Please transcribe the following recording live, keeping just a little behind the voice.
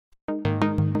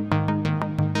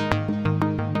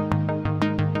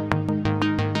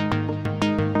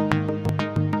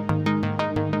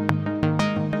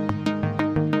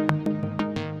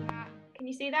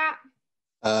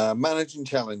Managing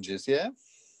challenges, yeah?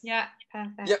 Yeah,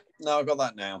 perfect. Yep, no, I've got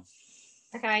that now.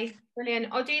 Okay, brilliant.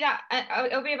 I'll do that.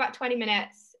 It'll be about 20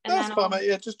 minutes. And That's then fine, mate.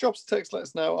 Yeah, just drop us a text, let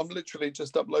us know. I'm literally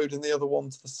just uploading the other one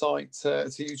to the site, to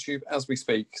YouTube as we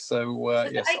speak. So,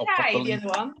 Was yes, it I'll pop the okay, the link.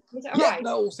 other one? Was it all Yeah, right?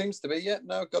 no, all seems to be. Yeah,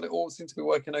 no, got it. All seems to be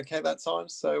working okay that time.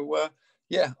 So,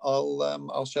 yeah,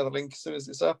 I'll share the link as soon as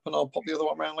it's up, and I'll pop the other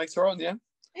one around later on. Yeah.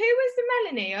 Who was the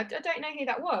Melanie? I don't know who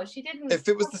that was. She didn't. If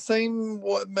it was the same,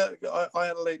 I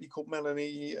had a lady called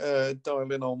Melanie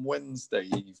dial in on Wednesday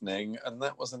evening, and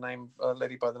that was a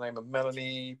lady by the name of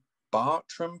Melanie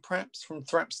Bartram, perhaps from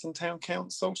Thrapston Town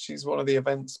Council. She's one of the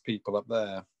events people up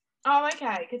there. Oh,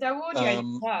 okay, because our audio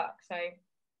didn't work. So.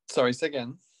 Sorry, say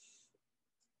again.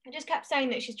 I just kept saying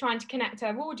that she's trying to connect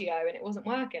her audio and it wasn't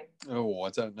working. Oh,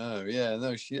 I don't know. Yeah,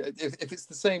 no. If it's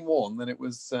the same one, then it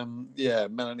was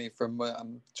Melanie from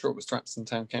I'm sure it was Thrapston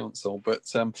Town Council. But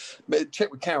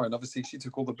check with Karen. Obviously, she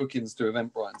took all the bookings to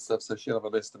Eventbrite and stuff, so she'll have a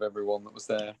list of everyone that was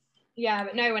there. Yeah,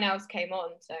 but no one else came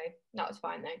on, so that was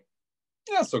fine though.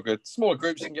 Yeah, that's all good. Smaller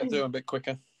groups, you can get doing a bit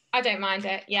quicker. I don't mind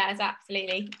it. Yeah, it's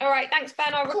absolutely. All right, thanks,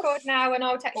 Ben. I'll record now and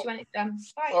I'll text you when it's done.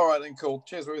 Bye. All right, then, cool.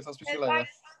 Cheers, Ruth. I'll speak to you later.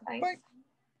 Bye. Bye.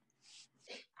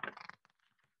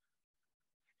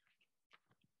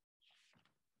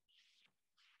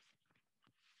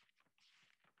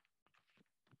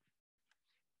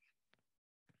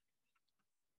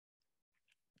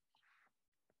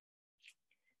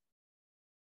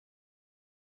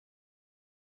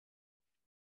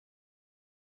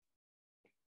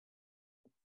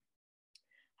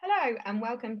 Hello and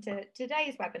welcome to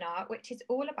today's webinar, which is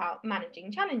all about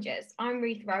managing challenges. I'm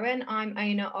Ruth Rowan. I'm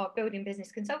owner of Building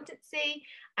Business Consultancy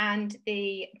and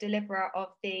the deliverer of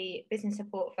the business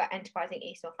support for Enterprising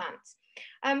East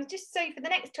Northants. Just so for the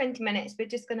next 20 minutes, we're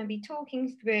just going to be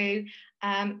talking through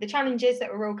the challenges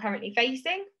that we're all currently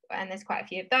facing, and there's quite a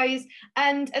few of those,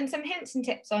 and some hints and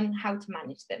tips on how to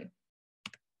manage them.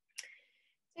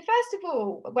 So first of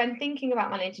all, when thinking about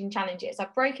managing challenges,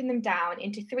 I've broken them down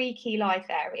into 3 key life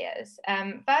areas.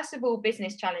 First of all,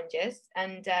 business challenges,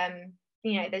 and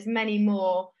there's many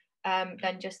more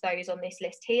than just those on this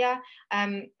list here.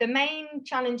 The main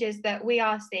challenges that we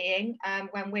are seeing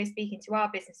when we're speaking to our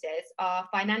businesses are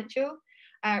financial,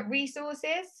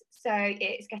 resources, so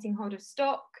it's getting hold of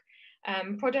stock,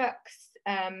 products,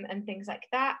 and things like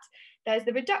that. There's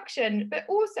the reduction, but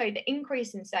also the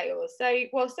increase in sales. So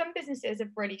while some businesses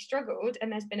have really struggled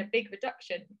and there's been a big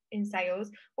reduction in sales,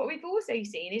 what we've also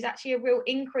seen is actually a real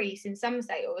increase in some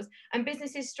sales and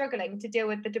businesses struggling to deal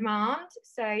with the demand.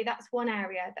 So that's one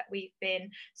area that we've been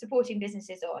supporting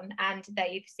businesses on and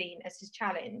they've seen as a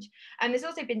challenge. And there's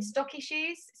also been stock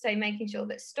issues, so making sure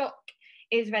that stock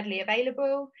is readily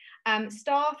available,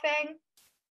 staffing,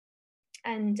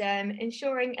 and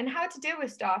ensuring and how to deal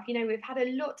with staff. We've had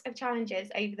a lot of challenges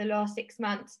over the last 6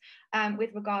 months with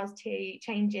regards to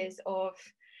changes of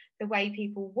the way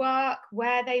people work,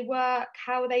 where they work,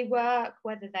 how they work,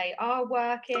 whether they are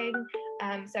working.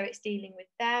 So it's dealing with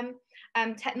them.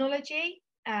 Technology,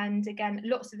 and again,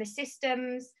 lots of the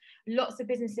systems, lots of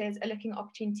businesses are looking at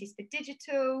opportunities for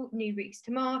digital, new routes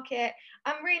to market,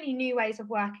 and really new ways of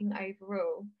working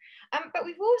overall. But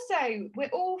we're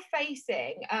all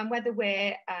facing, whether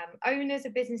we're owners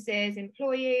of businesses,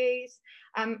 employees,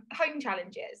 home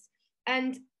challenges.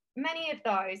 And many of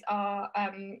those are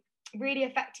really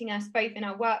affecting us both in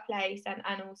our workplace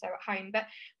and also at home. But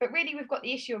really, we've got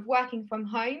the issue of working from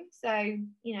home. So,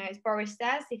 as Boris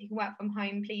says, if you can work from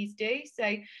home, please do. So,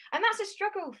 and that's a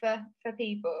struggle for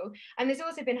people. And there's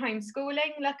also been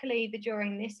homeschooling. Luckily,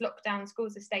 during this lockdown,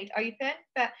 schools have stayed open.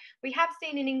 But we have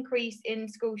seen an increase in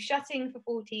schools shutting for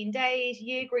 14 days,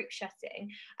 year group shutting.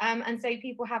 And so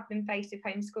people have been faced with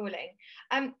homeschooling.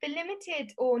 The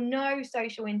limited or no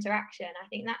social interaction, I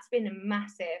think that's been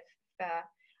massive for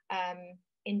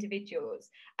individuals.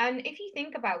 And if you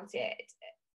think about it,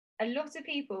 a lot of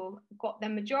people got the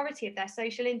majority of their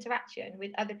social interaction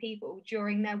with other people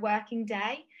during their working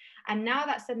day, and now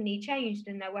that's suddenly changed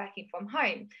and they're working from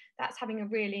home. That's having a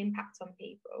real impact on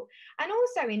people. And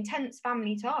also intense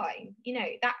family time,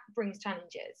 that brings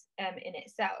challenges in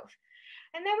itself.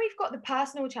 And then we've got the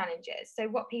personal challenges, so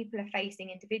what people are facing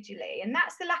individually, and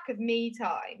that's the lack of me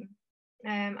time.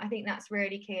 I think that's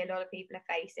really key. A lot of people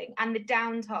are facing, and the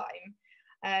downtime.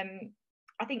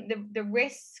 I think the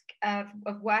risk of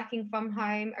working from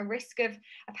home, a risk of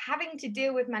having to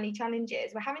deal with many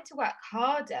challenges. We're having to work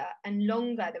harder and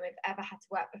longer than we've ever had to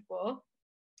work before.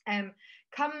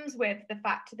 Comes with the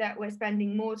fact that we're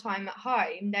spending more time at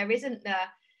home. There isn't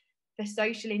the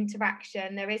social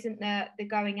interaction. There isn't the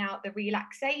going out, the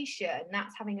relaxation.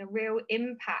 That's having a real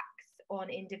impact on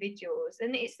individuals.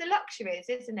 And it's the luxuries,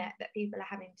 isn't it, that people are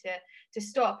having to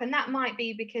stop. And that might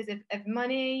be because of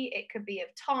money, it could be of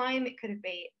time, it could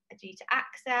be due to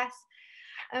access.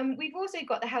 We've also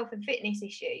got the health and fitness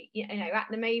issue. You know, at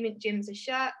the moment, gyms are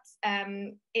shut.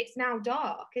 It's now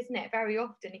dark, isn't it? Very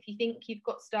often, if you think you've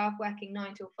got staff working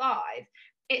 9 till 5,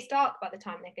 it's dark by the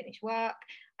time they finish work.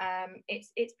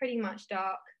 It's pretty much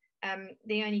dark.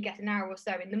 They only get an hour or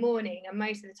so in the morning, and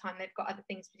most of the time they've got other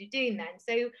things to be doing then.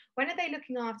 So when are they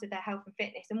looking after their health and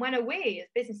fitness, and when are we as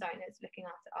business owners looking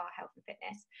after our health and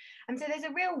fitness? And so there's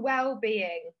a real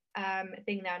well-being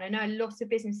thing there, and I know lots of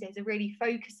businesses are really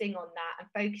focusing on that and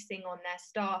focusing on their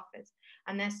staff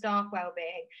and their staff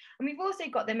well-being. And we've also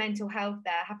got the mental health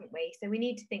there, haven't we? So we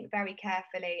need to think very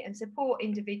carefully and support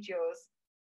individuals,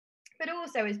 but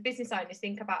also as business owners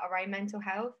think about our own mental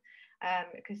health,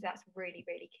 because that's really,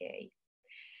 really key.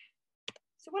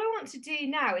 So what I want to do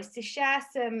now is to share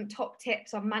some top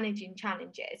tips on managing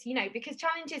challenges, you know, because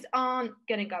challenges aren't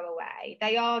going to go away.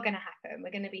 They are going to happen.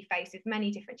 We're going to be faced with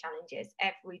many different challenges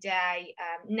every day,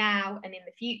 now and in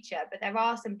the future, but there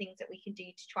are some things that we can do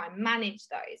to try and manage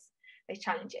those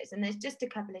challenges. And there's just a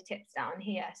couple of tips down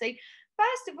here. So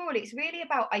first of all, it's really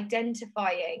about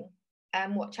identifying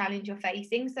what challenge you're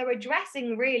facing. So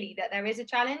addressing really that there is a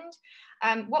challenge.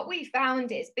 What we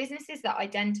found is businesses that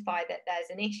identify that there's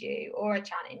an issue or a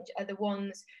challenge are the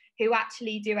ones who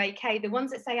actually do okay. The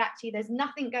ones that say, actually, there's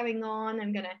nothing going on,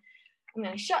 I'm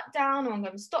gonna shut down, or I'm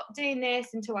gonna stop doing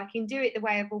this until I can do it the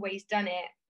way I've always done it.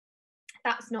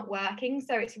 That's not working.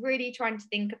 So it's really trying to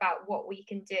think about what we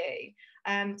can do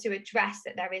to address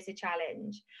that there is a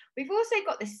challenge. We've also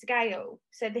got the scale.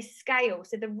 So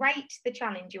the rate the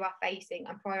challenge you are facing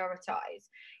and prioritize.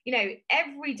 You know,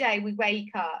 every day we wake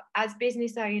up as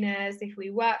business owners, if we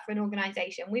work for an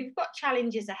organization, we've got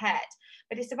challenges ahead,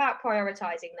 but it's about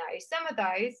prioritizing those. Some of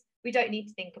those we don't need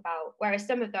to think about, whereas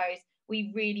some of those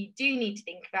we really do need to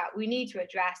think about, we need to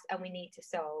address, and we need to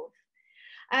solve.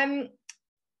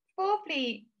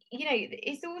 Fourthly, you know,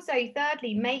 it's also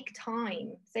thirdly, make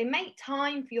time. So make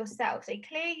time for yourself. So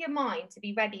clear your mind to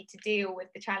be ready to deal with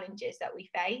the challenges that we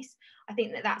face. I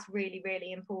think that that's really,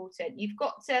 really important. You've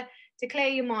got to clear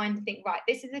your mind and think, right,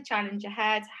 this is a challenge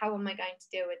ahead. How am I going to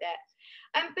deal with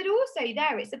it? But also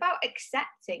there, it's about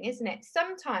accepting, isn't it?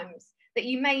 Sometimes that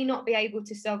you may not be able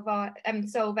to solve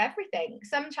everything.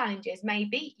 Some challenges may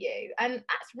beat you, and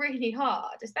that's really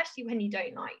hard, especially when you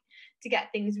don't like to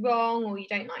get things wrong or you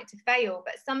don't like to fail.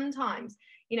 But sometimes,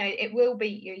 you know, it will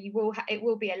beat you. It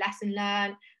will be a lesson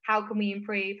learned. How can we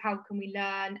improve? How can we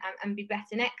learn and be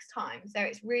better next time? So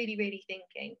it's really, really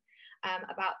thinking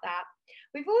about that.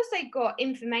 We've also got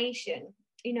information.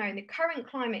 You know, in the current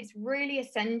climate, it's really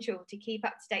essential to keep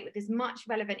up to date with as much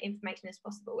relevant information as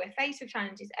possible. We're faced with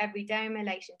challenges every day in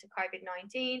relation to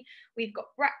COVID-19. We've got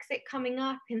Brexit coming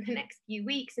up in the next few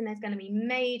weeks, and there's going to be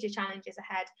major challenges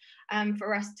ahead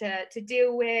for us to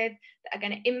deal with that are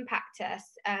going to impact us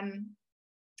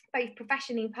both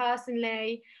professionally and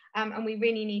personally, and we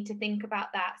really need to think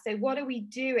about that. So what are we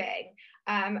doing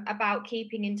about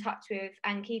keeping in touch with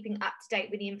and keeping up to date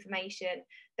with the information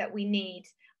that we need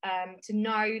to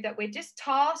know that we're just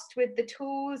tasked with the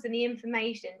tools and the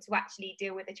information to actually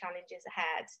deal with the challenges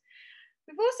ahead.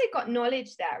 We've also got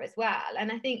knowledge there as well.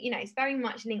 And I think, you know, it's very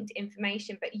much linked to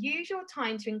information, but use your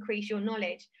time to increase your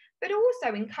knowledge, but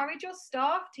also encourage your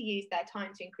staff to use their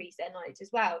time to increase their knowledge as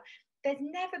well. There's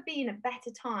never been a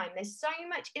better time. There's so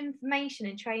much information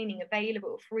and training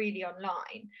available freely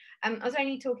online. I was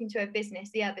only talking to a business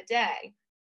the other day,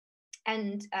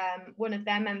 and one of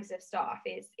their members of staff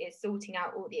is sorting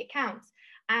out all the accounts,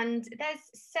 and there's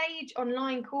Sage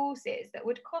online courses that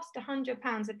would cost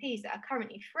 £100 a piece that are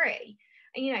currently free.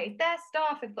 And you know, their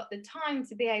staff have got the time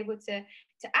to be able to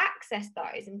access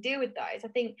those and deal with those, I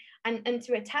think, and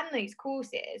to attend those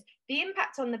courses. The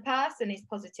impact on the person is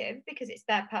positive because it's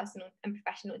their personal and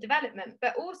professional development,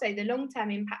 but also the long-term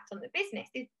impact on the business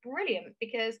is brilliant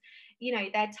because, you know,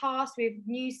 they're tasked with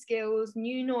new skills,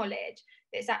 new knowledge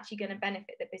that's actually going to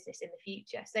benefit the business in the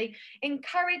future. So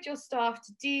encourage your staff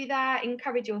to do that,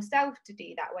 encourage yourself to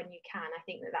do that when you can. I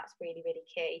think that that's really, really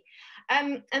key.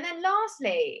 And then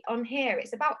lastly on here,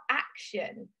 it's about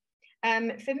action.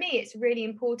 For me, it's really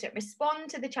important. Respond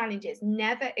to the challenges,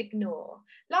 never ignore.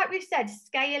 Like we've said,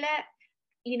 scale it,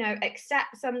 you know,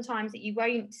 accept sometimes that you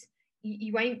won't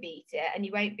beat it and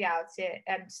you won't be able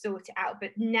to sort it out,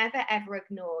 but never ever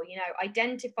ignore. You know,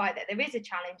 identify that there is a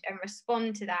challenge and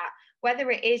respond to that,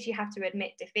 whether it is you have to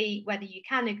admit defeat, whether you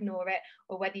can ignore it,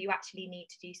 or whether you actually need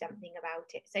to do something about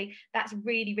it. So that's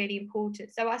really, really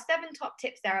important. So our 7 top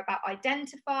tips there about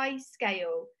identify,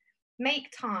 scale,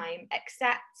 make time,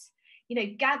 accept,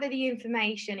 gather the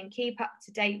information and keep up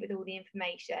to date with all the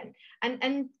information,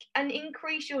 and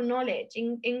increase your knowledge,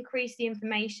 increase the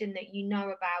information that you know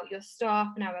about, your staff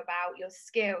know about, your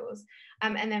skills,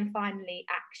 and then finally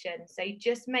action. So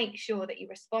just make sure that you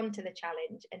respond to the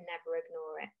challenge and never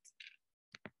ignore it.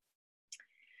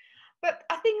 But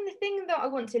I think the thing that I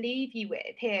want to leave you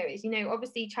with here is,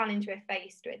 obviously challenge we're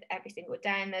faced with every single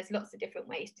day, and there's lots of different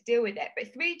ways to deal with it.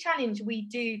 But through challenge, we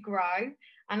do grow.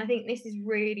 And I think this is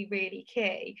really, really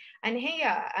key. And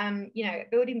here,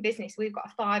 Building Business, we've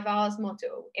got a 5 R's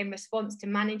model in response to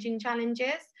managing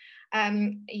challenges.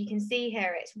 You can see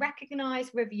here it's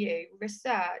recognise, review,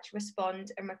 research,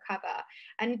 respond and recover.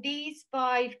 And these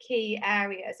 5 key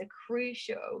areas are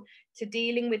crucial to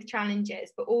dealing with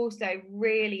challenges, but also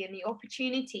really in the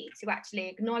opportunity to actually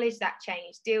acknowledge that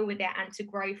change, deal with it and to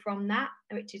grow from that,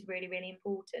 which is really, really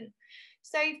important.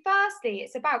 So firstly,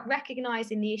 it's about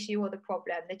recognising the issue or the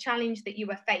problem, the challenge that you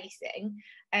are facing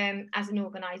as an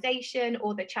organisation,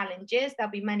 or the challenges. There'll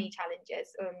be many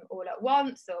challenges all at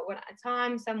once or one at a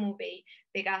time. Some will be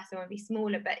bigger, some will be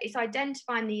smaller, but it's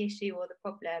identifying the issue or the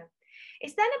problem.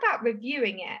 It's then about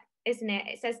reviewing it, isn't it?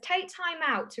 It says take time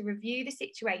out to review the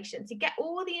situation, to get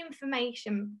all the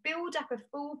information, build up a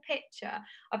full picture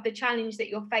of the challenge that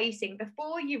you're facing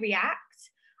before you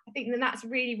react. I think that's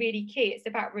really, really key. It's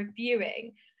about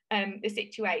reviewing the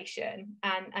situation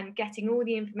and getting all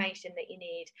the information that you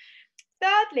need.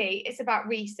 Thirdly, it's about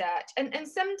research. And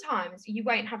sometimes you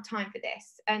won't have time for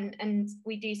this. And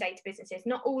we do say to businesses,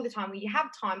 not all the time will you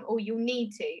have time, or you'll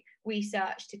need to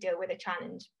research to deal with a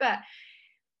challenge. But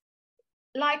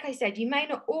like I said, you may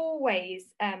not always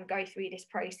go through this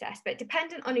process, but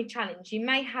dependent on a challenge, you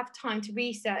may have time to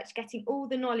research, getting all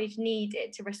the knowledge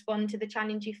needed to respond to the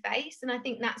challenge you face. And I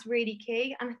think that's really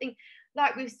key. And I think,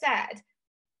 like we've said,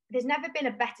 there's never been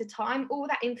a better time. All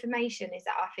that information is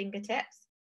at our fingertips.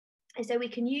 And so we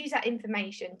can use that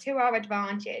information to our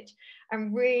advantage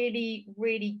and really,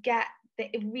 really get the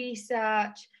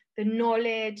research, the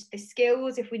knowledge, the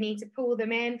skills, if we need to pull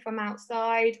them in from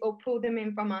outside or pull them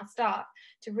in from our staff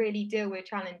to really deal with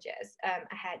challenges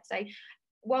ahead. So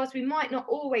whilst we might not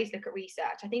always look at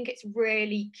research, I think it's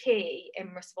really key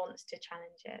in response to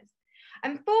challenges.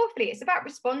 And fourthly, it's about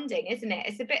responding, isn't it?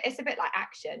 It's a bit like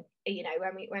action.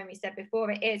 When we said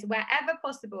before, it is wherever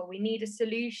possible, we need a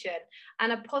solution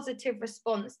and a positive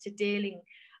response to dealing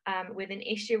with an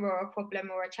issue or a problem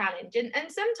or a challenge. And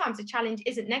sometimes a challenge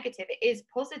isn't negative, it is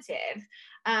positive,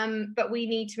 but we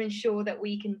need to ensure that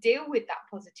we can deal with that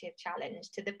positive challenge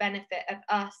to the benefit of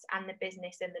us and the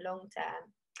business in the long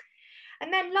term.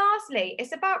 And then lastly,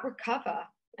 it's about recover.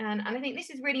 And I think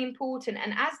this is really important.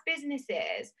 And as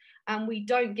businesses, we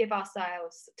don't give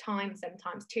ourselves time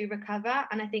sometimes to recover.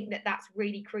 And I think that that's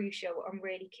really crucial and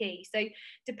really key. So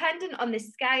dependent on the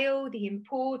scale, the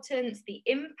importance, the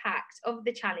impact of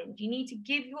the challenge, you need to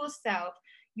give yourself,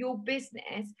 your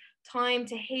business, time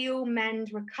to heal,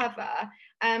 mend, recover,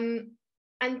 and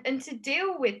to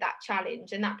deal with that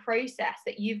challenge and that process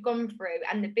that you've gone through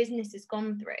and the business has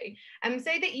gone through,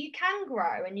 so that you can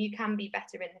grow and you can be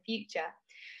better in the future.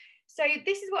 So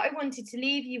this is what I wanted to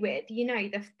leave you with,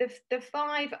 the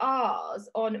 5 R's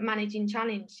on managing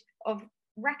challenge of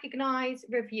recognise,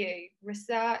 review,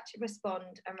 research,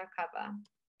 respond and recover.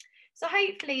 So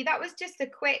hopefully that was just a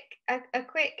quick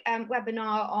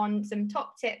webinar on some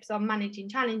top tips on managing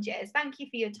challenges. Thank you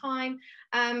for your time.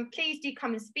 Please do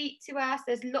come and speak to us.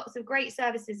 There's lots of great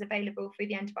services available through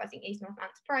the Enterprising East North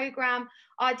Lancs programme.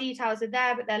 Our details are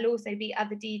there, but there'll also be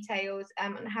other details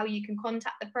on how you can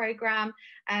contact the programme.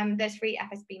 There's free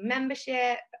FSB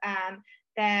membership.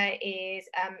 There is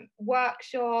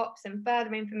workshops and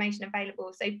further information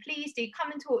available. So please do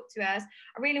come and talk to us.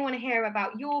 I really want to hear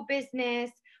about your business,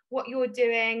 what you're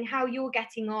doing, how you're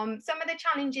getting on, some of the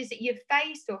challenges that you've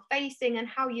faced or facing and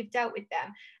how you've dealt with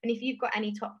them. And if you've got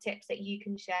any top tips that you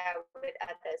can share with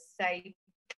others. So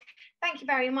thank you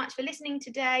very much for listening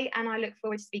today, and I look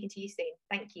forward to speaking to you soon.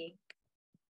 Thank you.